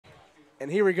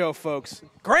And here we go, folks.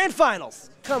 Grand Finals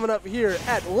coming up here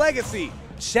at Legacy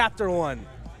Chapter 1.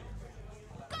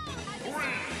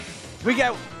 We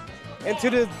get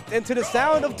into the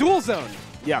sound of Dual Zone.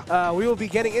 Yeah. We will be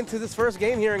getting into this first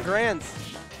game here in Grands.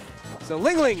 So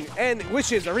LingLing and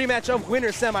Wishes, a rematch of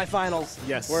winners semifinals.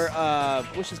 Yes. Where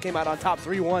Wishes came out on top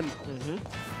 3-1.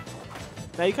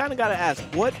 Now you kind of got to ask,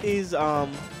 what does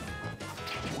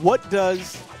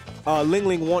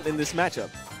LingLing want in this matchup?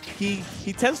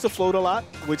 He tends to float a lot,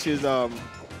 which is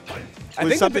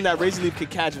something that Razor Leaf can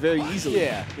catch very easily.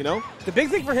 Yeah. You know? The big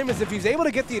thing for him is if he's able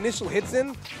to get the initial hits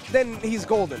in, then he's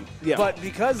golden. Yeah. But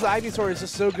because Ivysaur is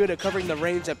just so good at covering the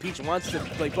range that Peach wants to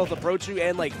like both approach you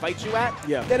and like fight you at,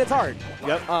 then it's hard.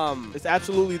 Yep. It's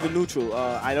absolutely the neutral.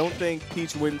 I don't think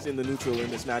Peach wins in the neutral in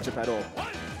this matchup at all.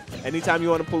 Anytime you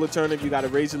want to pull a turnip, you got a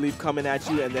Razor Leaf coming at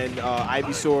you, and then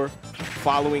Ivysaur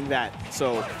following that.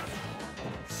 So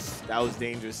that was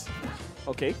dangerous.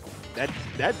 Okay.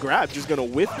 That grab just gonna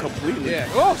whiff completely. Yeah.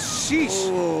 Oh, sheesh.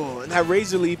 Oh, and that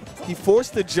Razor Leaf, he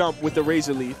forced the jump with the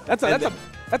Razor Leaf. That's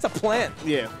a plant.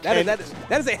 Yeah. That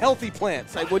is a healthy plant.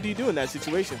 It's like, what do you do in that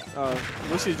situation?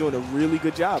 Wish is doing a really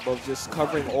good job of just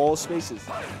covering all spaces.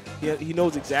 He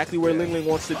knows exactly where LingLing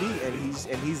wants to be, and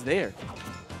he's there.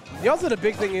 Also, the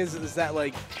big thing is that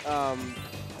like,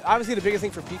 obviously the biggest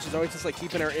thing for Peach is always just like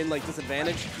keeping her in like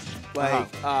disadvantage. Like,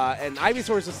 and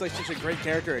Ivysaur is just like such a great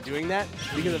character at doing that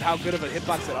because of how good of a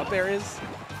hitbox that up air is.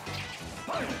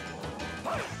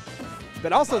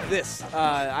 But also this,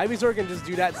 Ivysaur can just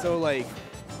do that so like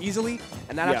easily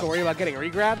and not have to worry about getting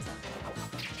regrabbed.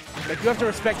 Like you have to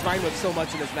respect Vine Whip so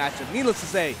much in this matchup. Needless to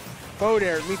say, forward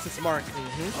air meets its mark.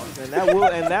 And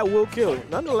that will kill.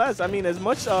 Nonetheless, I mean, as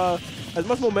much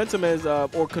momentum as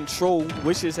or control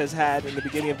Wishes has had in the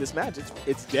beginning of this match,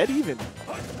 it's dead even.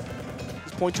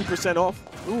 0.2% off.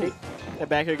 Ooh. Okay. That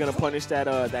back here gonna punish that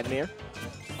nair.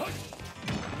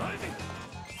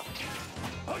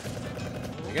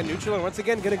 Again, neutral, and once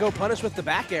again gonna go punish with the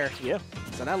back air. Yeah.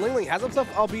 So now LingLing has himself,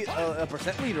 albeit a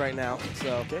percent lead right now.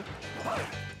 So okay.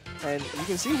 And you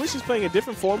can see Wish is playing a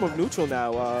different form of neutral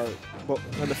now. But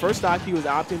in the first stock, he was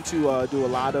opting to do a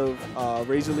lot of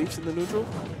Razor Leafs in the neutral.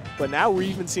 But now we're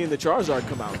even seeing the Charizard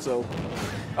come out. So.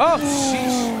 Oh,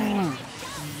 sheesh.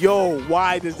 Yo,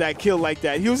 why does that kill like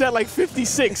that? He was at like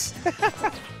 56.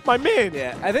 My man.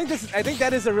 Yeah, I think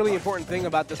that is a really important thing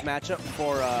about this matchup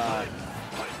for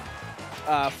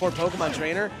Pokemon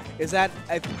Trainer is that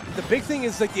the big thing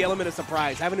is like the element of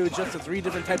surprise, having to adjust to 3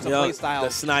 different types of play styles.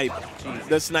 The snipe.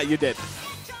 The snipe, you're dead.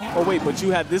 Oh wait, but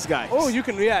you have this guy. Oh, you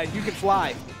can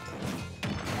fly.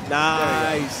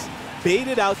 Nice.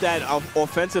 Baited out that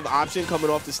offensive option coming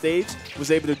off the stage,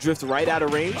 was able to drift right out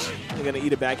of range. They're gonna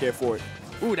eat a back air for it.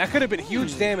 Ooh, that could have been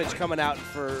huge damage coming out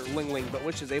for LingLing, but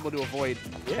Wish is able to avoid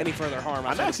any further harm.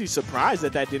 I'm actually surprised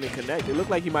that didn't connect. It looked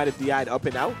like he might have DI'd up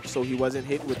and out, so he wasn't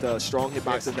hit with a strong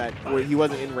hitbox of that, where he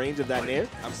wasn't in range of that nair,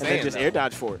 and then just air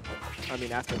dodge for it. I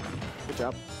mean, after. Good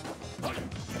job. Okay.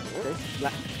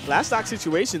 Last stock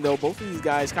situation, though, both of these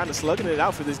guys kind of slugging it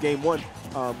out for this game 1.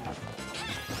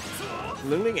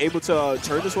 LingLing able to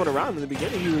turn this one around in the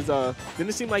beginning. He was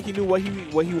didn't seem like he knew what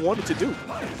he wanted to do.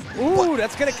 Ooh,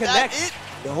 that's gonna connect.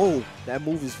 No, that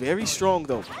move is very strong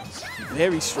though.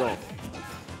 Very strong.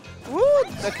 Ooh,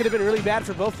 that could have been really bad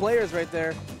for both players right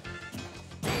there.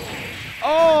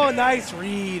 Oh, nice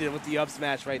read with the up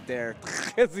smash right there.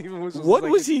 What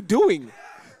was he doing?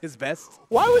 His best.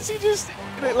 Why was he just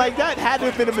like that? Had to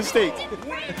have been a mistake.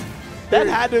 That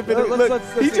had to have been. Look,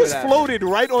 he just floated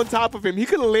right on top of him. He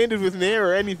could have landed with nair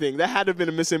or anything. That had to have been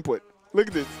a misinput. Look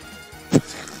at this.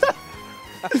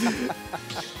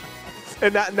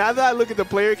 And now that I look at the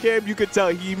player cam, you could tell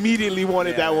he immediately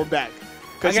wanted that one back.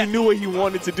 Because he knew what he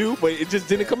wanted to do, but it just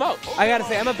didn't come out. I got to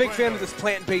say, I'm a big fan of this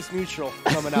plant-based neutral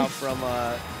coming out from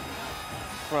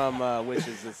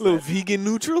Wishes. Little vegan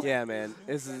neutral? Yeah, man.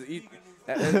 This is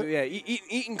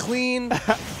eating clean,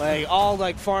 like all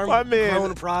like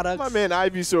farm-grown products. My man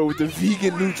Ivysaur with the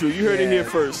vegan neutral. You heard it here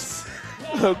first.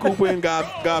 Koopa and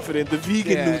GODFiDENT, the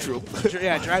vegan neutral.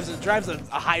 Yeah, drives a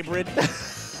hybrid.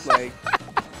 Like,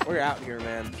 we're out here,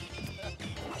 man.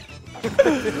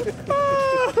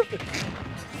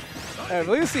 But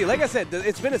we'll see. Like I said,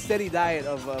 it's been a steady diet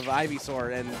of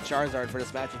Ivysaur and Charizard for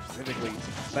this matchup specifically.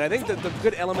 But I think that the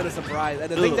good element of surprise,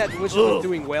 and the thing that Wish was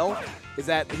doing well, is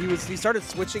that he started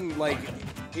switching like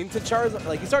into Charizard.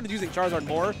 Like he started using Charizard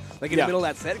more, like in the middle of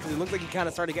that set, because it looked like he kind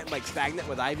of started getting like stagnant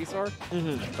with Ivysaur.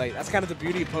 Like that's kind of the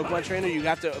beauty of Pokemon Trainer. You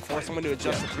have to force someone to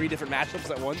adjust to 3 different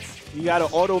matchups at once. You got an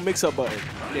auto mix-up button.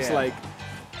 It's like,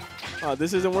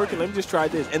 this isn't working. Let me just try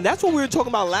this. And that's what we were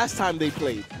talking about last time they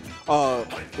played.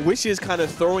 Wish is kind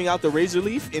of throwing out the Razor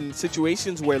Leaf in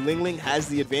situations where LingLing has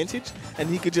the advantage, and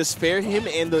he could just spare him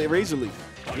and the Razor Leaf.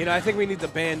 You know, I think we need to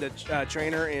ban the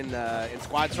trainer in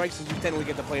Squad Strike, since you technically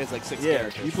get to play as like 6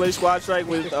 characters. You play Squad Strike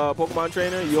with Pokemon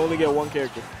Trainer, you only get 1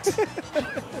 character.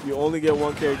 You only get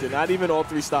 1 character, not even all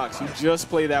 3 stocks. You just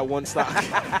play that 1 stock.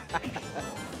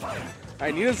 All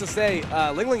right, needless to say,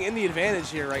 LingLing in the advantage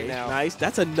here right now. Nice.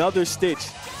 That's another Stitch.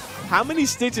 How many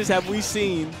Stitches have we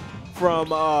seen from...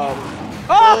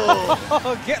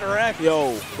 oh, get wrecked.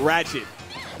 Yo, Ratchet.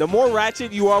 The more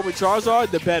Ratchet you are with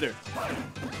Charizard, the better.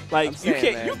 Like,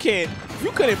 saying,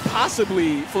 you couldn't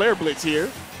possibly Flare Blitz here.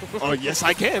 Oh, yes,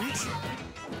 I can.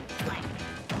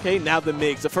 Okay, now the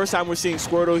mix. The first time we're seeing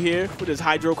Squirtle here with his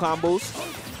Hydro combos.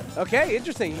 Okay,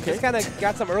 interesting. He just kind of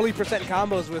got some early percent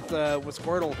combos with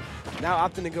Squirtle. Now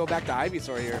opting to go back to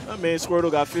Ivysaur here. Oh, man,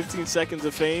 Squirtle got 15 seconds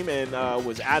of fame and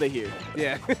was out of here.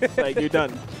 Yeah. Like, you're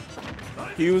done.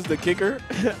 He was the kicker.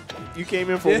 You came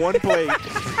in for 1 play.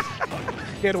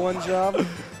 He had 1 job.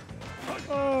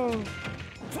 Oh.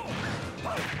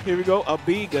 Here we go. Up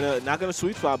B, not gonna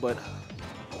sweet spot, but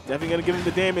definitely gonna give him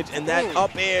the damage. And that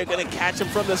up air gonna catch him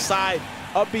from the side.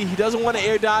 Up B, he doesn't want to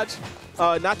air dodge.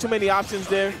 Not too many options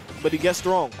there, but he gets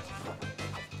strong.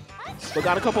 But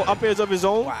got a couple up airs of his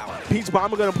own. Wow. Peach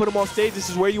Bomber gonna put him off stage. This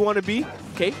is where you want to be.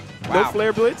 Okay. Wow. No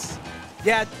Flare Blitz.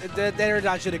 Yeah, the air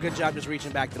dodge did a good job just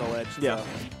reaching back to the ledge. Yeah. So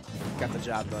got the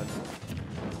job done.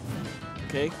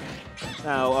 Okay.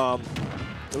 Now,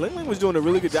 LingLing was doing a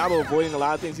really good job of avoiding a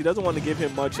lot of things. He doesn't want to give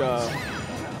him much.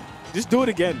 Just do it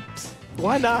again.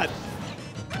 Why not?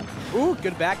 Ooh,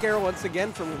 good back arrow once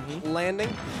again from landing.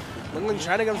 LingLing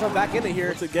trying to get himself back into here.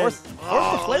 Once again. Force the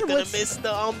Flare gonna Blitz. miss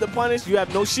the punish. You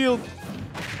have no shield.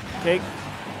 Okay.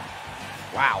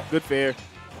 Wow. Good fair.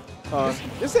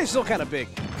 This stage is still kind of big.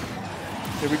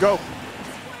 Here we go.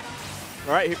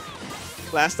 All right.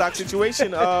 Last stock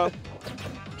situation. Is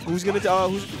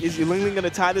LingLing gonna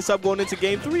tie this up going into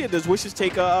game 3, or does Wishes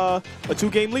take a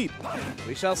 2-game lead?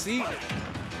 We shall see.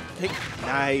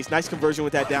 Okay. Nice conversion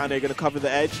with that down there. Gonna cover the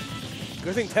edge.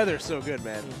 Good thing Tether's so good,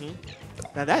 man.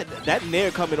 Now that Nair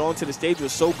coming onto the stage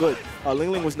was so good.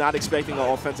 LingLing was not expecting an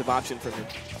offensive option from him.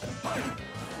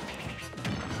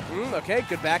 Okay,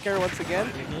 good back air once again.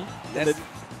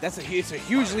 It's a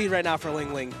huge lead right now for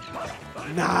LingLing.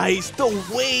 Nice, the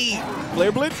weight.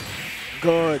 Flare Blitz,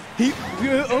 good.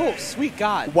 Oh, sweet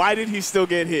God. Why did he still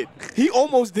get hit? He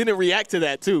almost didn't react to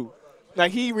that too.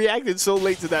 Like, he reacted so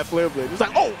late to that Flare Blitz. He was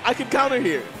like, oh, I can counter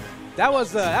here. That was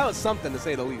something, to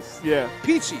say the least. Yeah.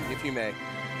 Peachy, if you may.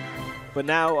 But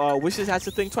now Wishes has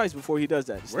to think twice before he does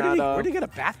that. Where did he get a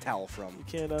bath towel from? You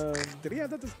can't. Did he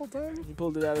have that this whole time? He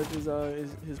pulled it out of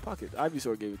his pocket.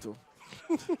 Ivysaur gave it to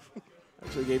him.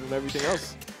 Actually gave him everything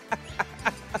else.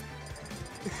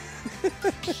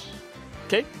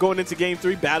 Okay, going into game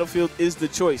 3, Battlefield is the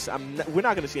choice. We're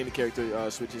not going to see any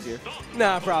character switches here.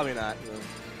 Nah, probably not.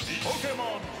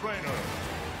 Pokemon Trainer.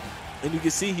 And you can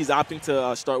see he's opting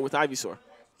to start with Ivysaur.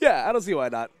 Yeah, I don't see why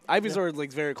not. Ivysaur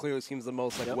like very clearly seems the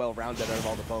most well-rounded out of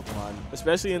all the Pokemon.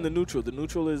 Especially in the neutral. The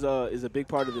neutral is a big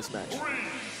part of this match. 3,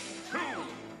 2,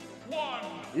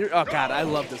 1. Oh God, I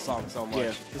love this song so much.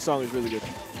 Yeah, this song is really good.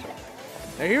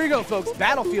 Now here we go, folks.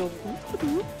 Battlefield.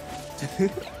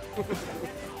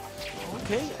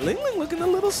 Okay, LingLing looking a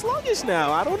little sluggish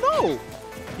now. I don't know.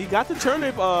 He got the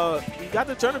turnip.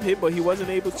 Hit, but he wasn't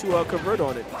able to convert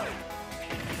on it.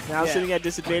 Now sitting at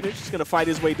disadvantage. He's gonna fight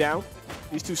his way down.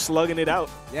 These two slugging it out.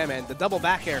 Yeah, man. The double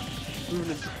back air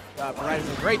provided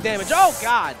some great damage. Oh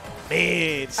God,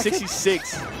 man,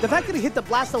 66. The fact that he hit the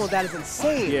blast zone with that is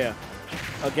insane. Yeah.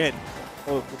 Again.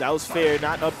 Oh, that was fair.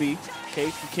 Not up B. Okay,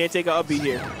 you can't take a up B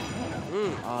here.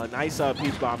 Nice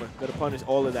Peach Bomber. Gonna punish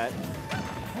all of that.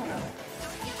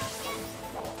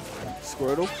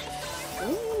 Squirtle.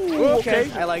 Ooh, okay.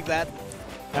 I like that.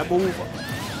 That move.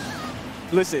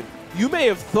 Listen, you may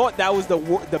have thought that was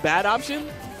the bad option,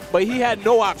 but he had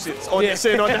no options on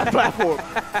that platform.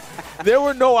 There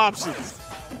were no options.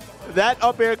 That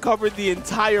up air covered the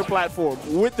entire platform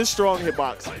with the strong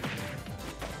hitbox.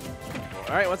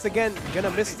 All right, once again,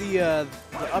 gonna miss the up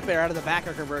air out of the back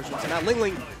air conversion. So now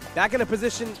LingLing back in a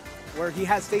position where he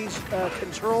has stage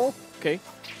control. Okay.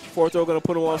 Fourth throw gonna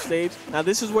put him off stage. Now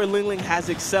this is where LingLing has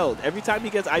excelled. Every time he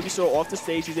gets Ivysaur off the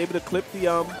stage, he's able to clip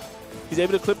the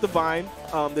vine,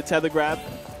 the tether grab.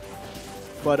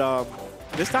 But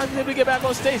this time he's able to get back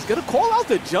on stage. Gonna call out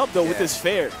the jump though with this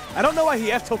fair. I don't know why he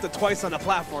F-tilted twice on the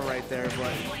platform right there,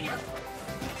 but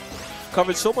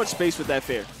covered so much space with that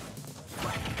fair.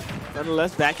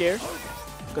 Nonetheless, back air.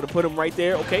 Gonna put him right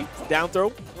there. Okay, down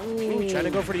throw. Ooh, trying to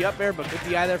go for the up air, but good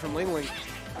DI there from LingLing.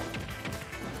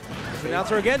 Now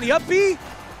throw again, the up B.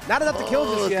 Not enough to kill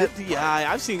just yet. Good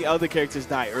DI. I've seen other characters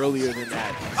die earlier than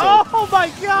that. So, Oh my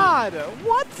God!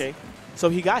 What? okay. So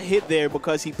he got hit there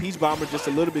because he Peach Bomber just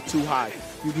a little bit too high.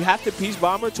 You have to Peach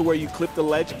Bomber to where you clip the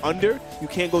ledge under. You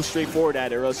can't go straight forward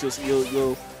at it, or else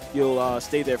you'll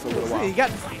stay there for a little while. He got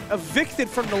evicted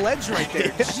from the ledge right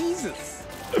there. Jesus.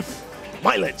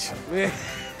 My ledge. Yeah.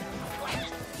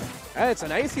 It's a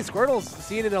nice see Squirtle's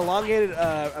seeing an elongated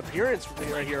appearance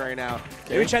right here right now.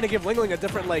 Okay. Maybe trying to give LingLing a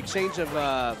different like change of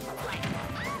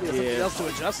something else to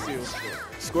adjust to.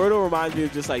 Squirtle reminds me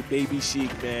of just like Baby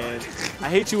Sheik, man. I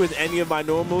hate you with any of my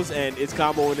normals, and it's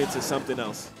comboing into something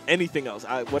else. Anything else.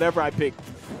 Whatever I pick.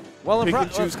 Well, Pick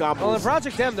and choose combos. Well, in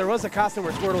Project M, there was a costume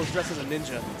where Squirtle was dressed as a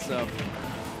ninja, so.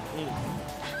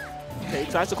 Okay,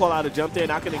 tries to call out a jump there,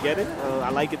 not going to get it. I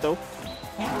like it, though.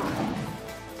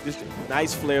 Just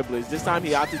nice flare blitz. This time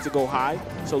he opted to go high,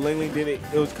 so LingLing didn't.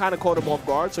 It was kind of caught him off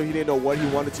guard, so he didn't know what he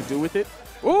wanted to do with it.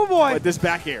 Oh, boy. But this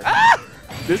back air. Ah!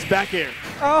 This back air.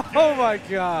 Oh, my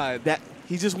God. That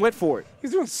he just went for it.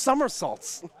 He's doing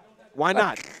somersaults. Why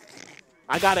not?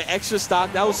 I got an extra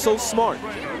stock. That was so smart.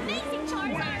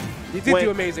 You did do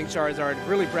amazing, Charizard.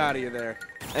 Really proud of you there.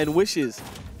 And Wishes,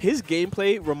 his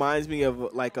gameplay reminds me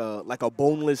of like a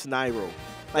boneless Nairo.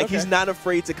 Like he's not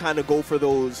afraid to kind of go for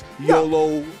those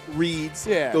YOLO reads,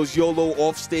 those YOLO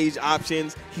offstage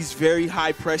options. He's very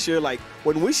high pressure. Like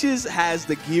when Wishes has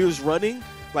the gears running,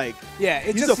 like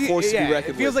he's a force to be reckoned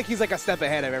with. It feels like he's like a step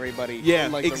ahead of everybody. Yeah,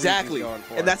 like exactly.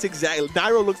 And that's exactly.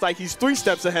 Nairo looks like he's 3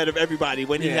 steps ahead of everybody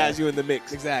when he has you in the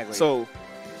mix. Exactly. So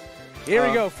here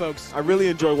we go, folks. I really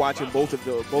enjoy watching both of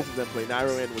them play,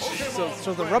 Nairo and Wishes.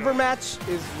 So the rubber match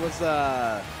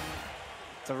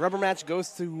the rubber match goes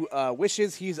to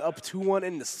Wishes. He's up 2-1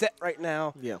 in the set right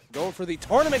now. Yeah. Going for the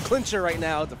tournament clincher right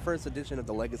now at the first edition of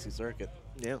the Legacy Circuit.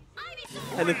 Yeah.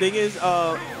 And the thing is,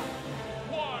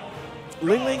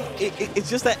 LingLing, it's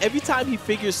just that every time he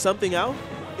figures something out,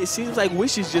 it seems like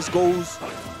Wishes just goes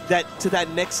to that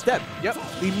next step. Yep.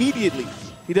 Immediately.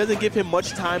 He doesn't give him much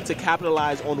time to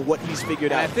capitalize on what he's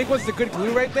figured out. I think what's the good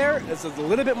glue right there is a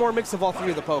little bit more mix of all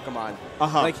 3 of the Pokemon.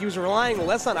 Like he was relying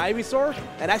less on Ivysaur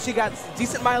and actually got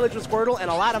decent mileage with Squirtle and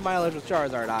a lot of mileage with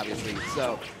Charizard, obviously.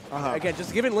 So again,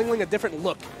 just giving LingLing a different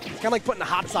look. It's kind of like putting a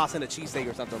hot sauce in a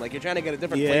cheesesteak or something. Like you're trying to get a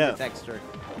different flavor texture.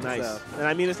 Nice. So. And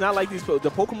I mean, it's not like the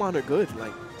Pokemon are good.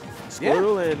 Like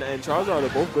Squirtle and Charizard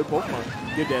are both good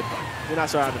Pokemon. You're dead. You're not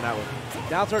surviving that one.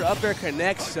 Down throw up air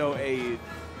connects, so a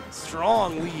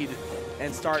strong lead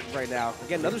and start right now.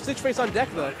 Again, another Stitch Face on deck,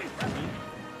 though.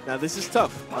 Now, this is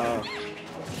tough.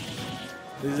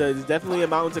 This is definitely a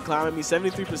mountain to climb. I mean,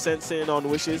 73% sitting on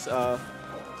Wishes.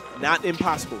 Not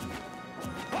impossible.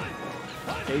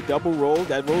 Okay, double roll.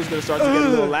 That roll is going to start to get a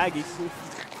little laggy.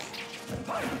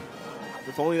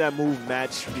 If only that move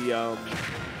matched the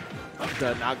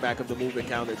knockback of the move it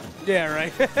countered. Yeah,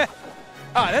 right.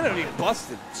 Oh, that would be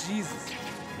busted. Jesus.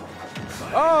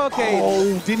 Oh, okay.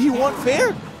 Oh, did he want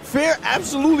fair? Fair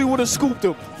absolutely would have scooped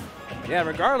him. Yeah,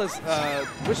 regardless,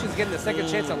 Wishes getting a second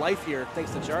chance at life here thanks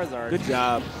to Charizard. Good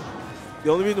job.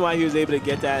 The only reason why he was able to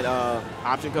get that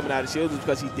option coming out of shield is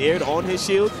because he dared on his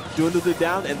shield, doing the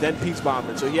down, and then Peach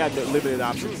Bombing, so he had no limited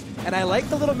options. And I like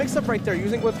the little mix-up right there,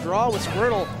 using Withdraw with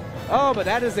Squirtle. Oh, but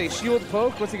that is a shield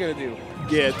poke. What's he going to do?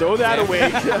 Yeah, throw that away.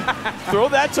 Throw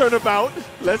that turnabout.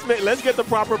 Let's get the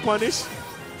proper punish.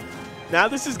 Now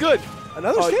this is good.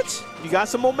 Another Stitch? You got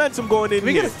some momentum going in Can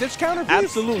we here. get a Stitch counter, please?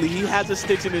 Absolutely. He has a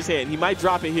Stitch in his hand. He might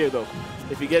drop it here, though.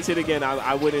 If he gets hit again,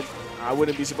 I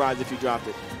wouldn't be surprised if he dropped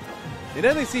it. And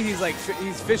then they see he's like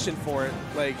he's fishing for it.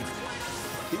 Like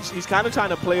he's kind of trying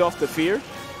to play off the fear.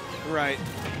 Right.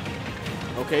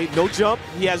 Okay, no jump.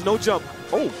 He has no jump.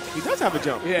 Oh, he does have a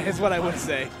jump. Yeah, is what I would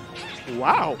say.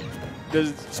 Wow.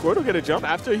 Does Squirtle get a jump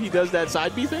after he does that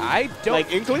side B thing? I don't.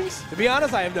 Like Inklings? To be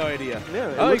honest, I have no idea.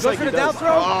 Yeah, oh, he goes for the down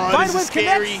throw. Oh, this is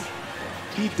scary. Connects.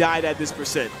 He died at this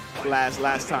percent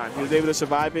last time. He was able to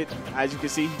survive it. As you can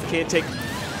see, he can't take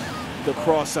the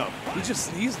cross up. He just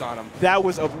sneezed on him. That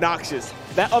was obnoxious.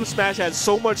 That up smash had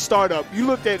so much startup. You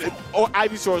looked at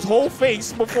Ivysaur's whole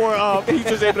face before he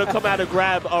was able to come out and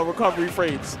grab recovery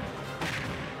frames.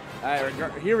 All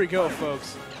right, here we go,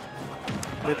 folks.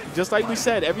 But just like we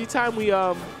said, every time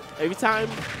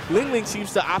LingLing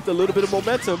seems to opt a little bit of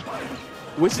momentum,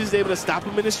 which is able to stop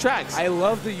him in his tracks. I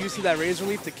love the use of that Razor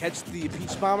Leaf to catch the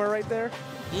Peach Bomber right there.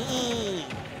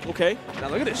 Okay. Now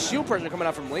look at the shield pressure coming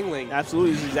out from LingLing.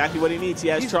 Absolutely, this is exactly what he needs. He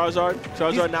has Charizard.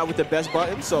 Charizard now with the best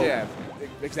button, so. Yeah,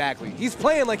 exactly. He's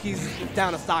playing like he's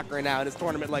down a stock right now, and his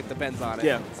tournament life depends on it.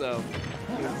 Yeah. So.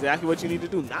 Exactly what you need to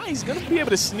do. Now he's going to be able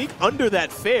to sneak under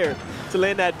that fair to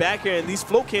land that back air, and these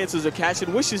float cancels are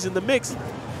catching Wishes in the mix.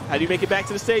 How do you make it back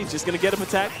to the stage? Just going to get him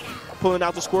attack? pulling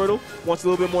out the Squirtle. Wants a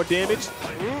little bit more damage.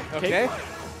 Okay.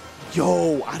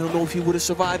 Yo, I don't know if he would have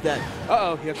survived that.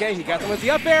 Uh-oh. Okay, he got them with the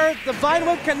up air. The Vine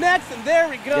Whip connects, and there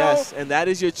we go. Yes, and that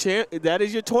is your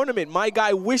tournament. My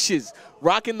guy Wishes,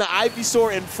 rocking the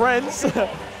Ivysaur and friends.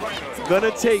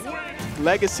 Gonna take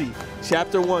Legacy,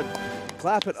 Chapter 1.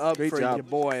 Clap it up Great for job. your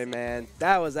boy, man.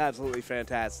 That was absolutely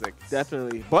fantastic.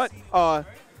 Definitely. But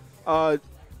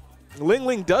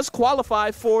LingLing does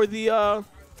qualify for the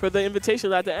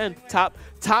invitation at the end.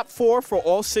 Top 4 for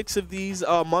all 6 of these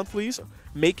monthlies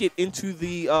make it into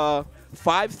the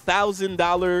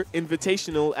 $5,000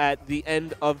 invitational at the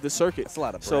end of the circuit. That's a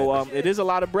lot of bread. So it is a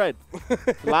lot of bread,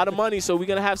 a lot of money. So we're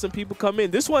gonna have some people come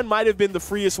in. This one might have been the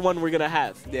freest one we're gonna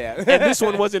have. Yeah. And this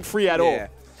one wasn't free at all. Yeah.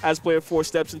 As player 4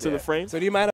 steps into the frame. So do you mind